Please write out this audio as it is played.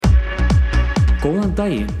Góðan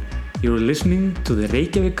daginn. You're listening to the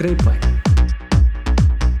Reykjavík Grapevine.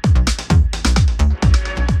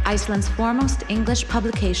 Iceland's foremost English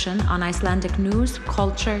publication on Icelandic news,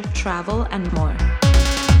 culture, travel, and more.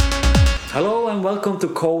 Hello and welcome to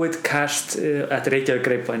COVID Cast at Reykjavík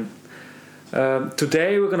Grapevine.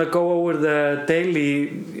 Today we're going to go over the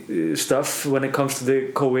daily stuff when it comes to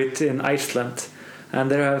the COVID in Iceland. And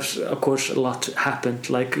there has, of course, a lot happened,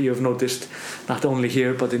 like you have noticed, not only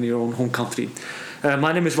here but in your own home country.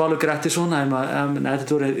 My name is Valur Grettisson. I'm an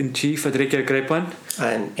editor-in-chief at Reykjavík Grapevine.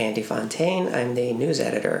 I'm Andy Fontaine. I'm the news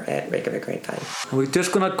editor at Reykjavík Grapevine. We're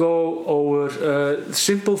just going to go over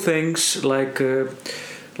simple things like where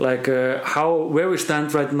we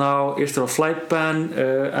stand right now. Is there a flight ban?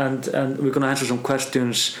 And we're going to answer some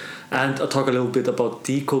questions and talk a little bit about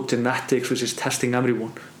deCODE genetics, which is testing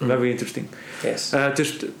everyone. Very interesting. Yes.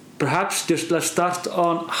 Let's start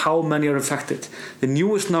on how many are affected. The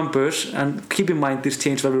newest numbers, and keep in mind this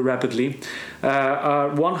changed very rapidly,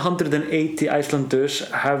 are 180 Icelanders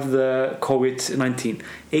have the COVID-19.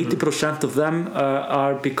 80% of them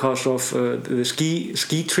are because of the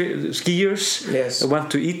skiers. Yes. That went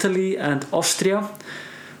to Italy and Austria.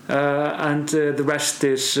 And the rest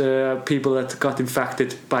is people that got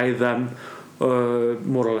infected by them,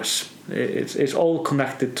 more or less. It's all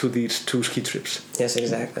connected to these two ski trips. Yes,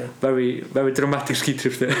 exactly. Very, very dramatic ski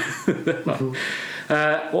trips there.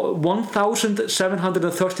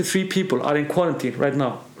 1,733 people are in quarantine right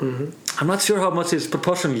now. Mm-hmm. I'm not sure how much is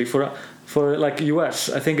proportionally for like US.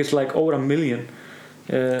 I think it's like over 1 million.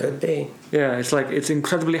 Could be. Yeah, it's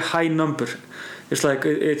incredibly high number. It's like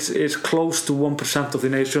it's close to 1% of the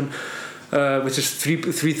nation, which is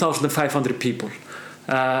 3,500 people.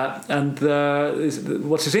 And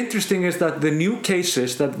what is interesting is that the new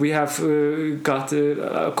cases that we have got,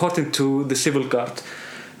 according to the Civil Guard,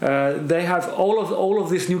 they have all of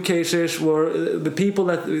these new cases were the people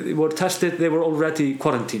that were tested. They were already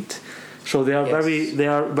quarantined, so they are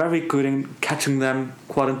very good in catching them,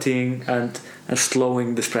 quarantining, and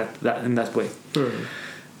slowing the spread in that way. Mm.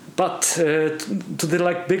 But to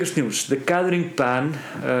the biggest news, the gathering ban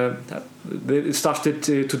it started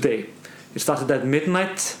today. It started at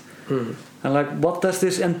midnight. Mm. And what does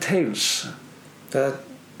this entail?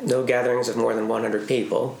 No gatherings of more than 100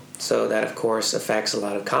 people. So that, of course, affects a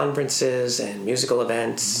lot of conferences and musical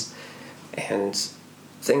events and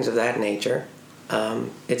things of that nature.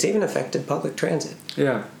 It's even affected public transit.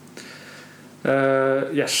 Yeah.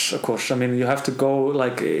 Yes, of course. I mean, you have to go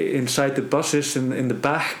inside the buses in the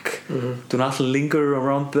back. Mm-hmm. Do not linger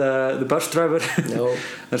around the bus driver. No.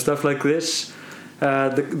 And stuff like this.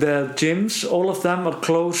 The gyms, all of them are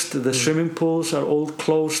closed. The swimming pools are all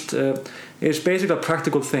closed. It's basically a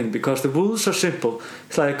practical thing because the rules are simple.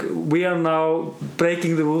 It's like we are now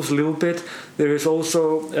breaking the rules a little bit. There is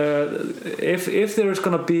also if there is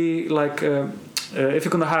going to be if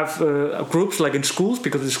you're going to have groups like in schools,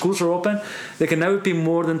 because the schools are open, there can never be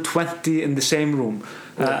more than 20 in the same room.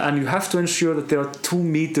 And you have to ensure that there are 2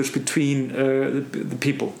 meters between the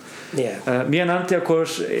people. Yeah. Me and Andy, of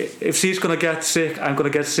course, if she's going to get sick, I'm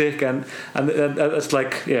going to get sick. And it's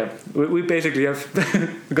we basically have, we're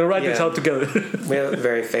going to write this out together. We have a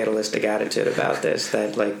very fatalistic attitude about this,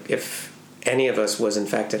 that if any of us was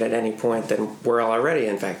infected at any point, then we're already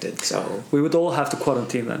infected. So we would all have to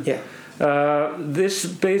quarantine then. Yeah. This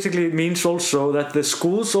basically means also that the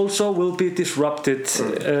schools also will be disrupted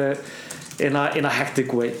in a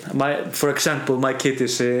hectic way. For example, my kid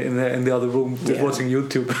is in the other room watching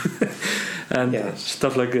YouTube and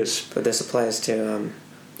stuff like this. But this applies to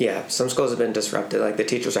some schools have been disrupted. Like the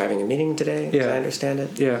teachers are having a meeting today, as I understand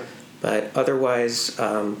it. Yeah. But otherwise,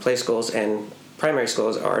 play schools and primary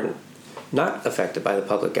schools are not affected by the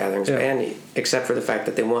public gatherings ban, except for the fact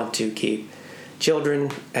that they want to keep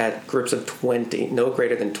children at groups of 20, no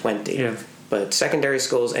greater than 20. Yeah. But secondary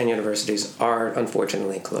schools and universities are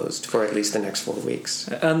unfortunately closed for at least the next 4 weeks.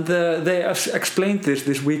 And they explained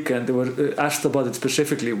this weekend. They were asked about it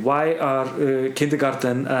specifically. Why are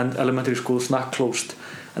kindergarten and elementary schools not closed?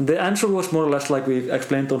 And the answer was more or less like we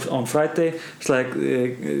explained on Friday. It's like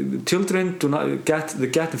children do not get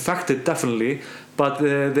infected definitely, but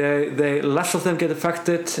they less of them get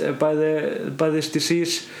affected by this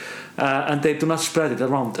disease. And they do not spread it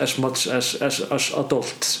around as much as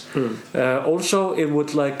adults. Also, it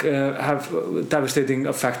would have devastating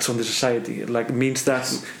effects on the society. It means that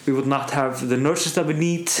we would not have the nurses that we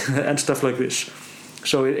need and stuff like this.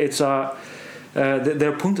 So it's they're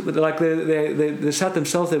they said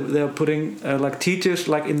themselves they are putting teachers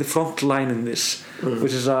in the front line in this,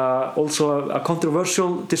 which is also a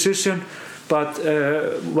controversial decision. but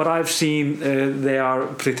what I've seen, they are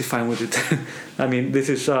pretty fine with it. I mean, this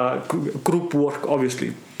is group work,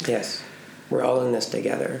 obviously. Yes, we're all in this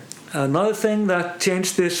together. Another thing that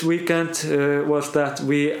changed this weekend was that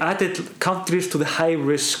we added countries to the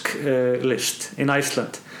high-risk list in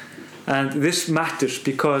Iceland. And this matters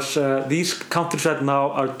because these countries right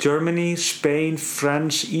now are Germany, Spain,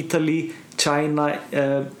 France, Italy, China,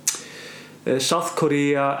 South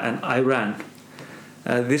Korea and Iran.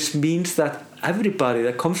 This means that everybody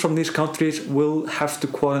that comes from these countries will have to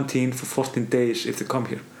quarantine for 14 days if they come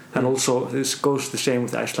here. And also this goes the same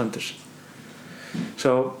with the Icelanders.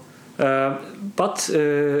 So, but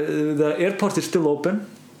the airport is still open.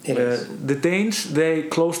 The Danes, they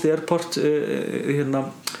closed the airport.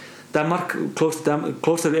 Denmark closed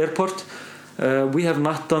the airport. We have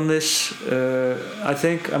not done this. I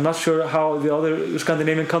think, I'm not sure how the other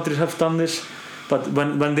Scandinavian countries have done this, but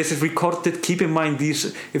when this is recorded, keep in mind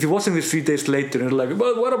these. If you're watching this 3 days later, and you're like,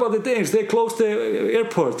 well, what about the Danes? They closed the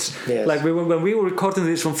airports. Yes. Like when we were recording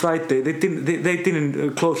this on Friday, they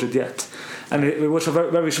didn't close it yet, and it was a very,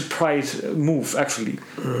 very surprise move actually.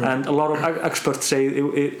 And a lot of experts say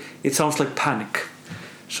it sounds like panic.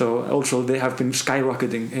 So also they have been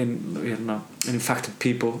skyrocketing in infected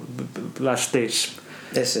people the last days.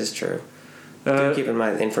 This is true. Do keep in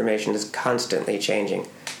mind the information is constantly changing,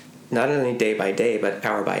 not only day by day but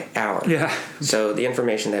hour by hour. Yeah. So the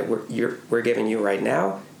information that we're giving you right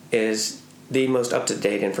now is the most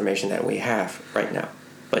up-to-date information that we have right now.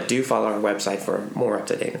 But do follow our website for more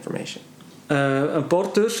up-to-date information.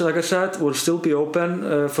 Borders, like I said, will still be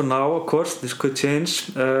open for now. Of course, this could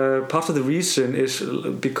change. Part of the reason is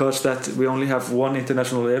because that we only have one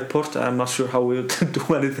international airport. I'm not sure how we'll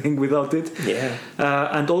do anything without it. Yeah.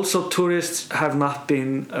 And also, tourists have not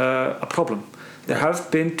been a problem. There have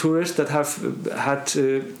been tourists that have had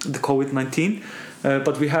the COVID-19,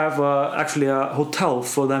 but we have actually a hotel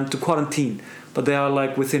for them to quarantine. But they are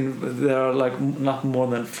like not more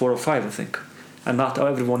than 4 or 5, I think. And not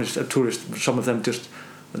everyone is a tourist. Some of them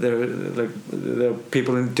they're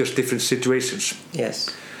people in just different situations. Yes.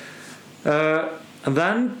 And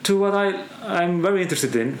then to what I'm very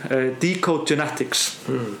interested in, deCODE genetics.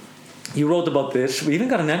 You wrote about this. We even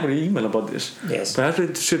got an angry email about this. Yes. Perhaps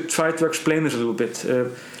we should try to explain this a little bit.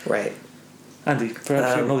 Right. Andy,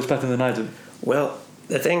 perhaps you know this better than I do. Well,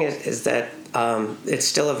 the thing is that it's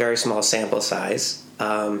still a very small sample size.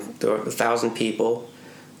 There are 1,000 people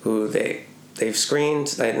who they've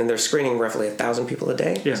screened, and they're screening roughly 1,000 people a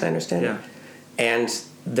day, as I understand it. And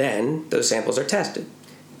then those samples are tested.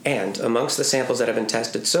 And amongst the samples that have been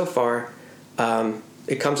tested so far,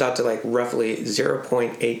 it comes out to like roughly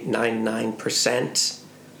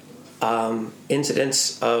 0.899%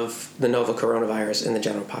 incidence of the novel coronavirus in the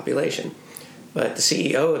general population. But the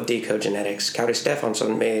CEO of deCODE Genetics, Kári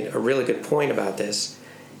Stefánsson, made a really good point about this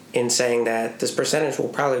in saying that this percentage will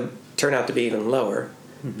probably turn out to be even lower.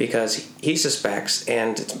 Because he suspects,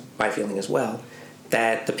 and it's my feeling as well,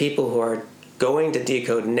 that the people who are going to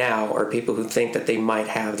deCODE now are people who think that they might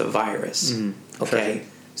have the virus. Okay, sure.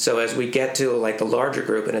 So as we get to like the larger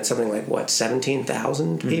group, and it's something like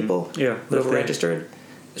 17,000 people who have registered.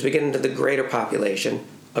 As we get into the greater population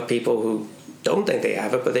of people who don't think they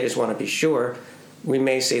have it, but they just want to be sure, we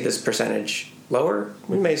may see this percentage lower.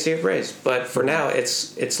 We may see it raised, but for now,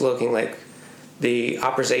 it's looking like the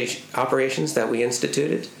operations that we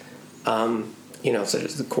instituted, such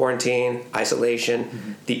as the quarantine,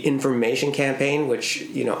 isolation, the information campaign, which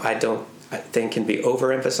I think can be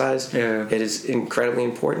overemphasized. Yeah. It is incredibly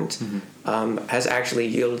important. Has actually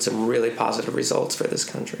yielded some really positive results for this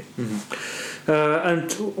country.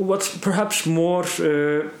 And what's perhaps more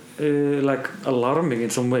like alarming in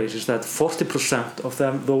some ways is that 40% of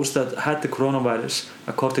those that had the coronavirus,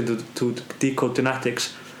 according to deCODE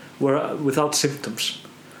Genetics, were without symptoms.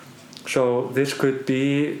 So this could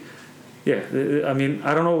be, I mean,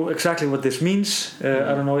 I don't know exactly what this means.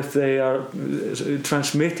 I don't know if they are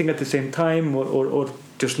transmitting at the same time or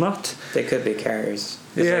just not. They could be carriers.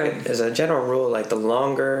 As a general rule, like the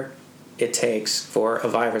longer it takes for a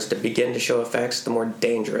virus to begin to show effects, the more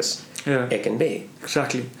dangerous it can be.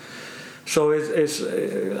 Exactly. So it's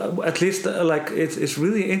at least it's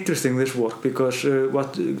really interesting, this work, because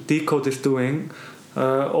what deCODE is doing.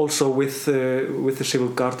 Also with the Civil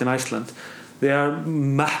Guard in Iceland, they are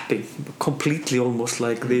mapping completely almost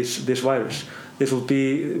like this virus. This will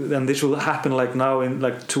happen like now in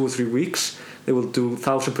like 2 or 3 weeks. They will do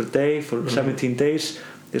 1,000 per day for 17 days.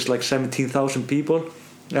 There's like 17,000 people,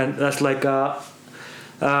 and that's like a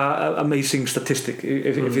amazing statistic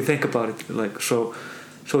if you think about it. Like so,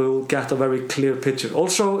 so we will get a very clear picture.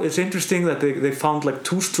 Also, it's interesting that they found like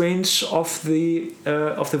 2 strains of the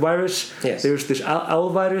virus. Yes. There's this L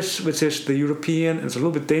virus, which is the European. It's a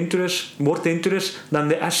little bit more dangerous than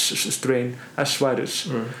the S strain, S virus.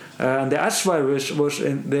 And the S virus was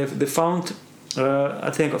they found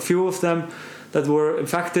I think a few of them that were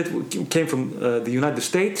infected came from the United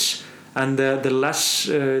States. And the less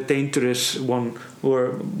dangerous one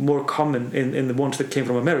were more common in the ones that came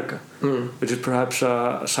from America, which is perhaps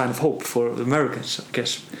a sign of hope for the Americans, I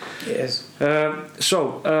guess. Yes.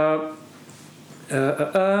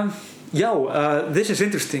 This is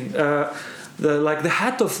interesting. The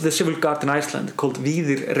head of the civil guard in Iceland, called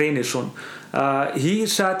Víðir Reynisson, he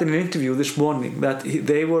said in an interview this morning that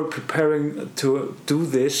they were preparing to do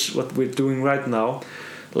this, what we're doing right now,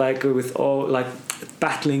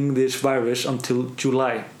 battling this virus until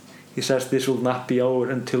July. He says this will not be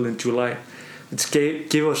over until in July. It's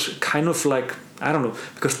give us kind of like, I don't know,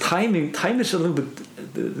 because time is a little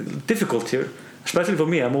bit difficult here, especially for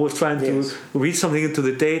me. I'm always trying to read something into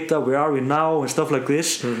the data. Where are we now and stuff like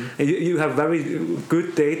this. And you have very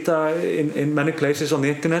good data in many places on the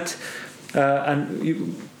internet,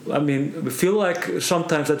 we feel like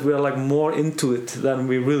sometimes that we are like more into it than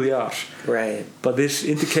we really are. Right. But this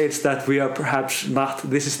indicates that we are perhaps not.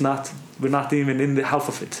 We're not even in the half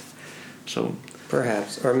of it. So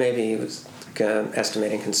perhaps, or maybe he was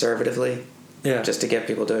estimating conservatively. Yeah. Just to get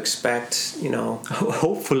people to expect,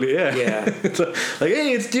 Hopefully, yeah. Yeah. It's like,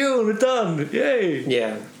 hey, it's June, we're done, yay.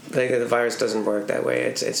 Yeah. The virus doesn't work that way.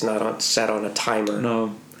 It's not set on a timer.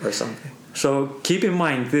 Or something. So keep in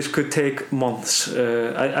mind, this could take months.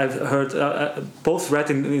 I've heard, both read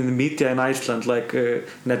in the media in Iceland, like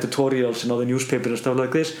in editorials and other newspapers and stuff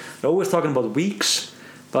like this. They're always talking about weeks,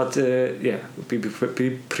 but be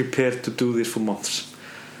prepared to do this for months.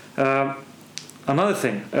 Another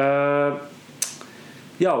thing,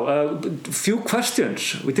 few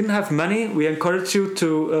questions. We didn't have many. We encourage you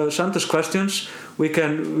to send us questions. We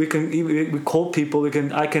call people.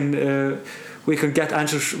 We can get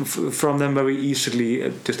answers from them very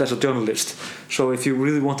easily, just as a journalist. So if you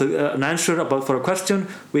really want an answer for a question,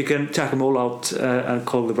 we can check them all out and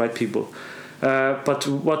call the right people. But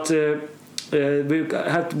we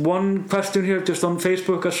had one question here just on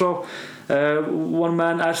Facebook. I saw one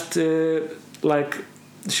man asked,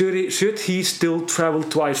 should he still travel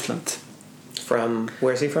to Iceland? From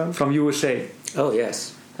where's he from? From USA. Oh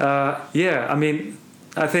yes.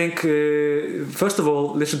 I think first of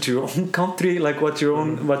all, listen to your own country, like what your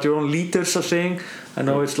own leaders are saying. I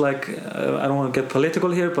know it's like I don't want to get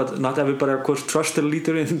political here, but not everybody, of course, trusts the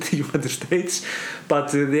leader in the United States.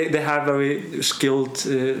 But they have very skilled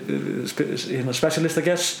specialists, I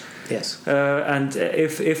guess. Yes. And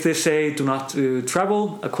if they say do not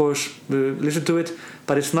travel, of course, listen to it.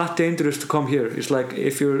 But it's not dangerous to come here. It's like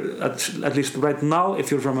if you're at least right now, if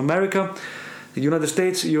you're from America, the United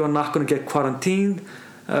States, you are not going to get quarantined.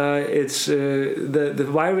 The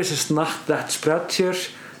virus is not that spread here.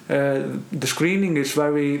 The screening is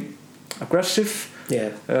very aggressive.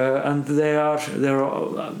 Yeah. And they are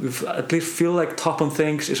at least feel like top on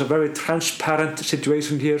things. It's a very transparent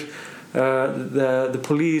situation here. The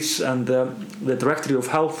police and the Directorate of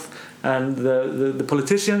Health and the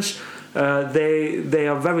politicians. They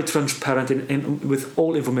are very transparent with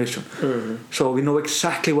all information. Mm-hmm. So we know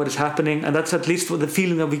exactly what is happening, and that's at least the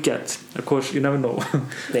feeling that we get. Of course, you never know.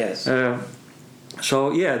 Yes. The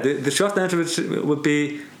short answer would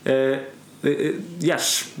be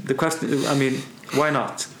yes. The question, why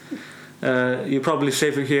not? You're probably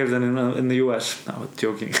safer here than in the US. No,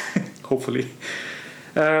 joking. Hopefully.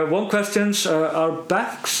 One question: are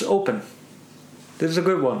banks open? This is a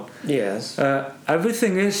good one. Yes.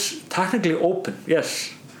 Everything is technically open,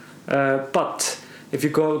 yes. But if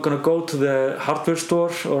you're gonna go to the hardware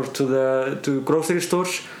store or to grocery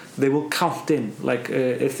stores, they will count in. Like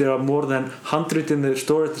if there are more than 100 in the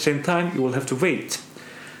store at the same time, you will have to wait.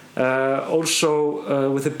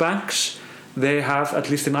 Also, with the banks, they have, at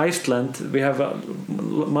least in Iceland, we have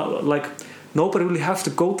nobody really has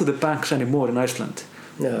to go to the banks anymore in Iceland.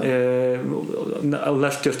 No.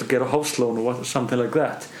 Unless just to get a house loan or something like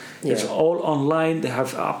that. Yeah. It's all online. They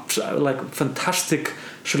have fantastic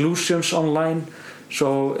solutions online.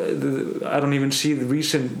 So I don't even see the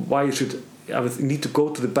reason why I would need to go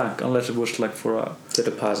to the bank unless it was like to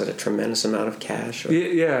deposit a tremendous amount of cash.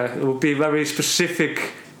 Yeah, it would be very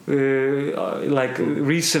specific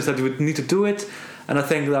reasons that you would need to do it, and I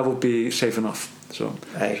think that would be safe enough. So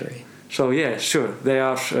I agree. So yeah, sure, they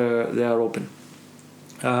are open.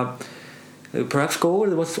 perhaps go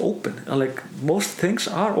over what's open. Like most things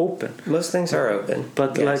are open. Most things are open,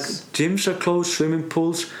 but yes. like gyms are closed, swimming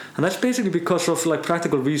pools, and that's basically because of like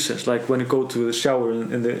practical reasons. Like when you go to the shower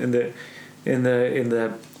in the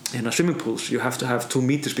swimming pools, you have to have 2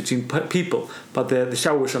 meters between people, but the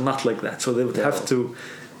showers are not like that, so they would have to.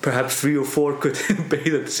 Perhaps 3 or 4 could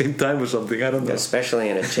bathe at the same time or something. I don't know. Especially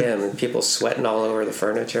in a gym, people sweating all over the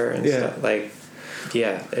furniture and stuff. Like,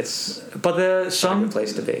 yeah, it's some good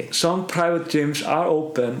place to be. Some private gyms are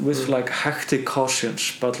open with like hectic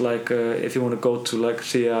cautions, but like if you want to go to like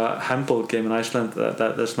see a handball game in Iceland,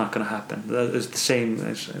 that's not going to happen. That is the same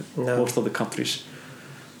as most of the countries.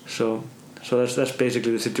 So that's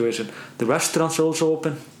basically the situation. The restaurants are also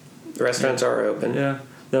open. The restaurants are open. Yeah.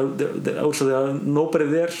 Also, there are nobody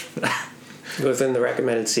there. Within the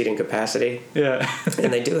recommended seating capacity. Yeah.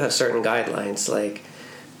 And they do have certain guidelines, like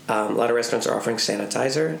a lot of restaurants are offering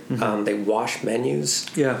sanitizer. Mm-hmm. They wash menus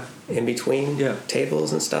in between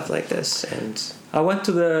tables and stuff like this. And I went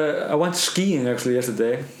skiing actually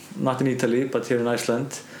yesterday, not in Italy, but here in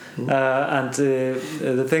Iceland. Mm-hmm. And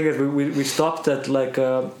the thing is, we stopped at like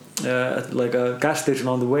a gas station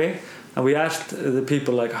on the way, and we asked the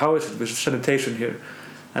people like, how is it with sanitation here?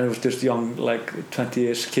 And it was just young, like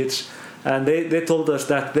 20-ish kids, and they told us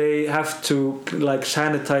that they have to like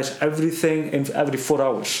sanitize everything in every 4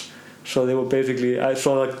 hours. So they were basically, I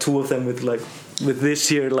saw like 2 of them with this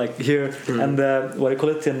here, like here, and what do you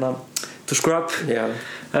call it, to scrub. Yeah.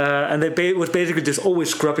 And they was basically just always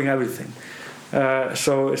scrubbing everything.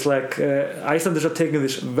 So it's like Icelanders are taking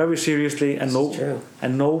this very seriously, and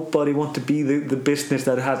nobody wants to be the business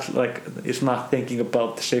that is not thinking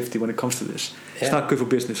about the safety when it comes to this. Yeah. It's not good for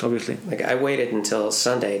business, obviously. Like I waited until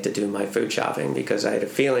Sunday to do my food shopping because I had a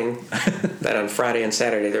feeling that on Friday and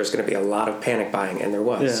Saturday there was going to be a lot of panic buying, and there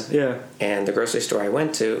was. Yeah. And the grocery store I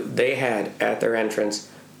went to, they had at their entrance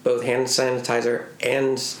both hand sanitizer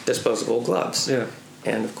and disposable gloves. Yeah.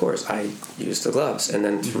 And of course, I used the gloves and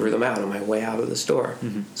then threw them out on my way out of the store.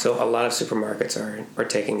 Mm-hmm. So a lot of supermarkets are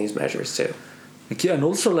taking these measures too. Yeah, and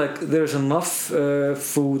also like there's enough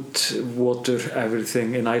food, water,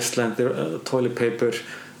 everything in Iceland. There toilet paper.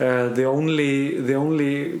 The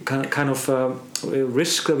only kind of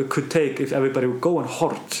risk that we could take if everybody would go and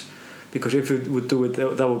hoard, because if we would do it,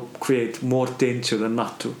 that would create more danger than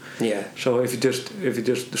not to. Yeah. So if you just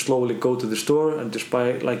slowly go to the store and just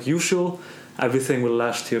buy like usual, everything will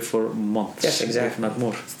last here for months. Yes, exactly. If not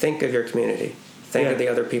more. Think of your community. Think of the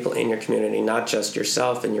other people in your community, not just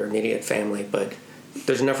yourself and your immediate family, but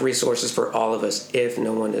there's enough resources for all of us if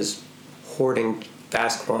no one is hoarding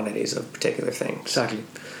vast quantities of particular things. Exactly.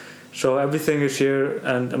 So everything is here,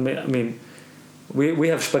 and I mean we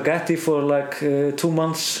have spaghetti for like 2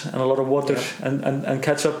 months and a lot of water and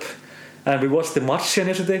ketchup, and we watched The Martian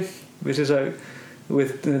yesterday, which is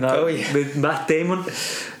with Matt Damon,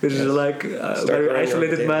 which is like a very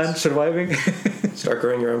isolated man surviving. Start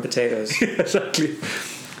growing your own potatoes. Exactly.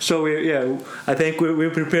 So I think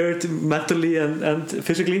we're prepared mentally and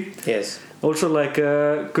physically. Yes. Also like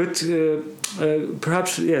good,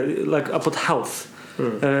 perhaps like about health.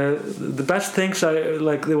 The best things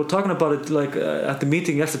they were talking about it like at the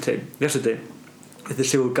meeting yesterday with the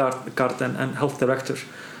civil guard and health director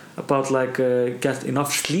about like get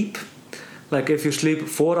enough sleep. Like if you sleep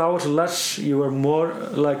 4 hours less, you are more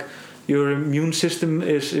like your immune system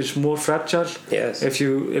is more fragile. Yes. If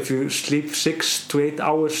you sleep 6 to 8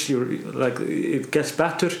 hours, it gets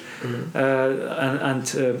better. Mm-hmm.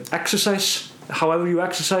 And exercise. However you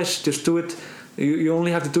exercise, just do it. You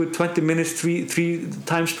only have to do it 20 minutes three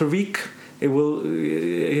times per week. It will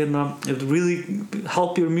it really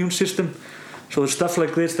help your immune system. So stuff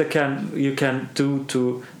like this that you can do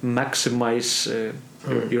to maximize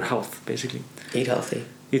your health, basically. Eat healthy,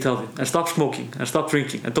 and stop smoking, and stop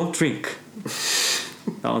drinking, and don't drink.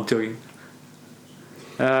 No, I'm joking.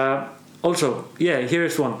 Also, here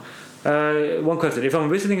is one question. If I'm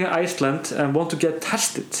visiting Iceland and want to get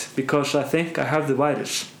tested because I think I have the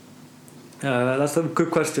virus, that's a good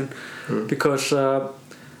question. Because I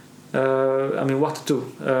mean, what to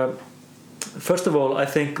do? First of all, I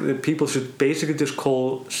think that people should basically just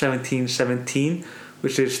call 1717,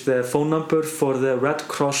 which is the phone number for the Red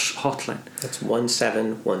Cross hotline. That's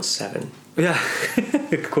 1717. Yeah,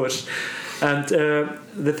 of course. And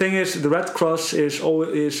the thing is, the Red Cross is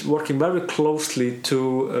working very closely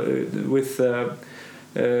with the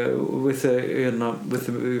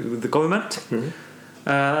government. Mm-hmm.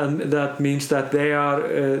 And that means that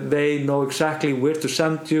they know exactly where to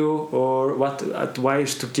send you or what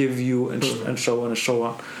advice to give you and so on and so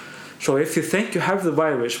on. So if you think you have the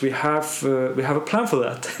virus, we have a plan for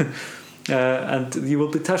that. and you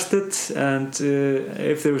will be tested, and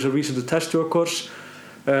if there is a reason to test you, of course.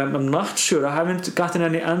 I'm not sure. I haven't gotten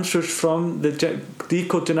any answers from the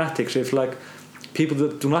deCODE genetics. If like people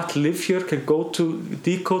that do not live here can go to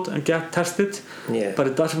deCODE and get tested, but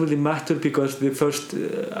it doesn't really matter because the first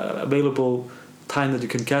available time that you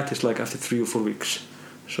can get is like after 3 or 4 weeks.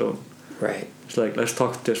 So it's like let's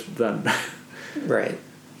talk just then. Right.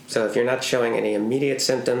 So if you're not showing any immediate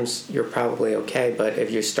symptoms, you're probably okay. But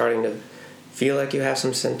if you're starting to feel like you have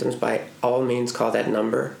some symptoms, by all means call that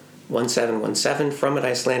number 1717 from an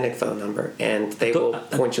Icelandic phone number, and they will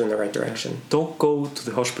point you in the right direction. Don't go to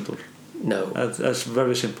the hospital. No. That's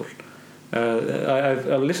very simple.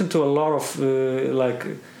 I've listened to a lot of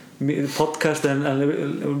podcasts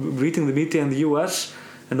and reading the media in the US,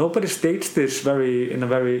 and nobody states this in a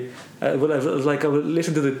very I would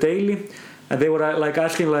listen to the Daily, and they were like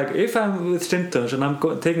asking like, if I'm with symptoms and I'm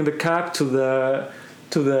taking the cab to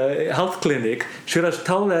the health clinic, should I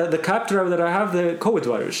tell the cab driver that I have the COVID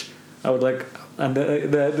virus? I would like, and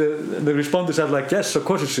the responders are like, yes, of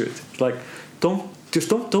course you should. It's like, don't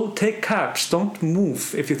take cabs, don't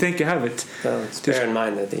move if you think you have it. Well, bear in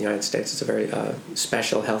mind that the United States is a very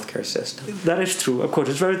special healthcare system. That is true, of course,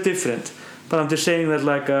 it's very different. But I'm just saying that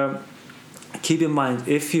like, keep in mind,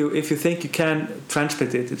 if you think you can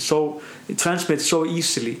transmit it, it transmits so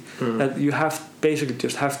easily that you basically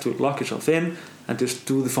just have to lock yourself in and just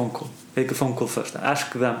do the phone call. Make a phone call first.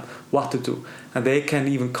 Ask them what to do, and they can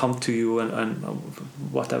even come to you and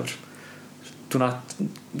whatever. Do not,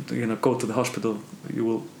 go to the hospital.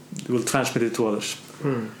 You will transmit it to others.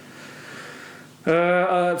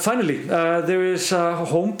 Finally, there is a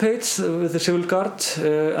homepage with the Civil Guard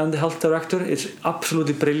and the health director. It's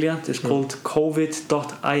absolutely brilliant. It's called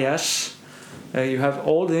covid.is. You have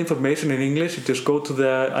all the information in English. You just go to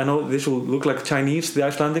I know this will look like Chinese, the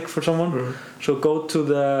Icelandic for someone. So go to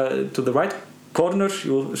the right corner.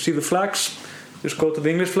 You will see the flags. Just go to the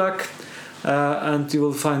English flag, and you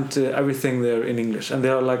will find everything there in English. And they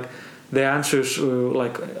are like the answers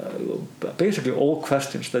basically all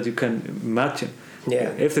questions that you can imagine.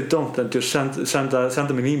 Yeah. If they don't, then just send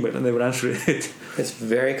them an email and they will answer it. It's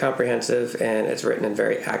very comprehensive, and it's written in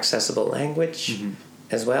very accessible language.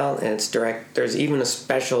 As well, and it's direct. There's even a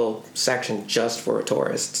special section just for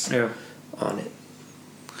tourists on it.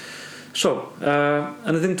 So,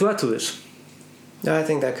 anything to add to this? No, I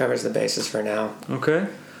think that covers the basis for now. Okay.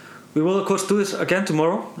 We will, of course, do this again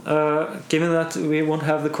tomorrow, given that we won't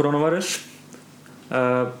have the coronavirus.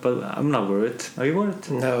 But I'm not worried. Are you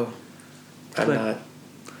worried? No, I'm not.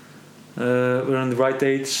 We're on the right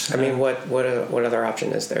age. I mean, what other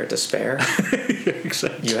option is there? Despair?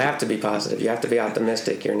 Exactly. You have to be positive. You have to be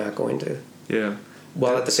optimistic. You're not going to. Yeah.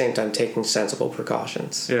 While at the same time taking sensible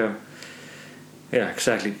precautions. Yeah. Yeah,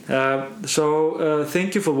 exactly. So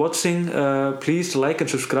thank you for watching. Please like and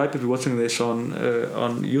subscribe if you're watching this on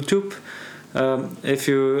YouTube. If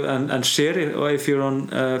you and share it, or if you're on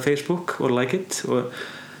Facebook, or like it, or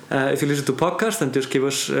if you listen to podcasts, then just give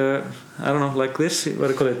us I don't know, like this. What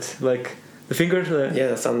do you call it? Like the finger.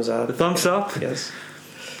 The thumbs up. The thumbs up. Yes.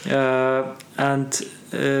 And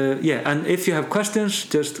if you have questions,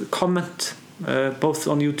 just comment both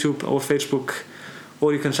on YouTube or Facebook,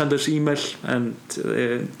 or you can send us email and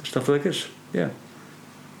stuff like this. Yeah.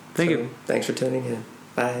 Thank you. Thanks for tuning in.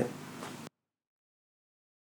 Bye.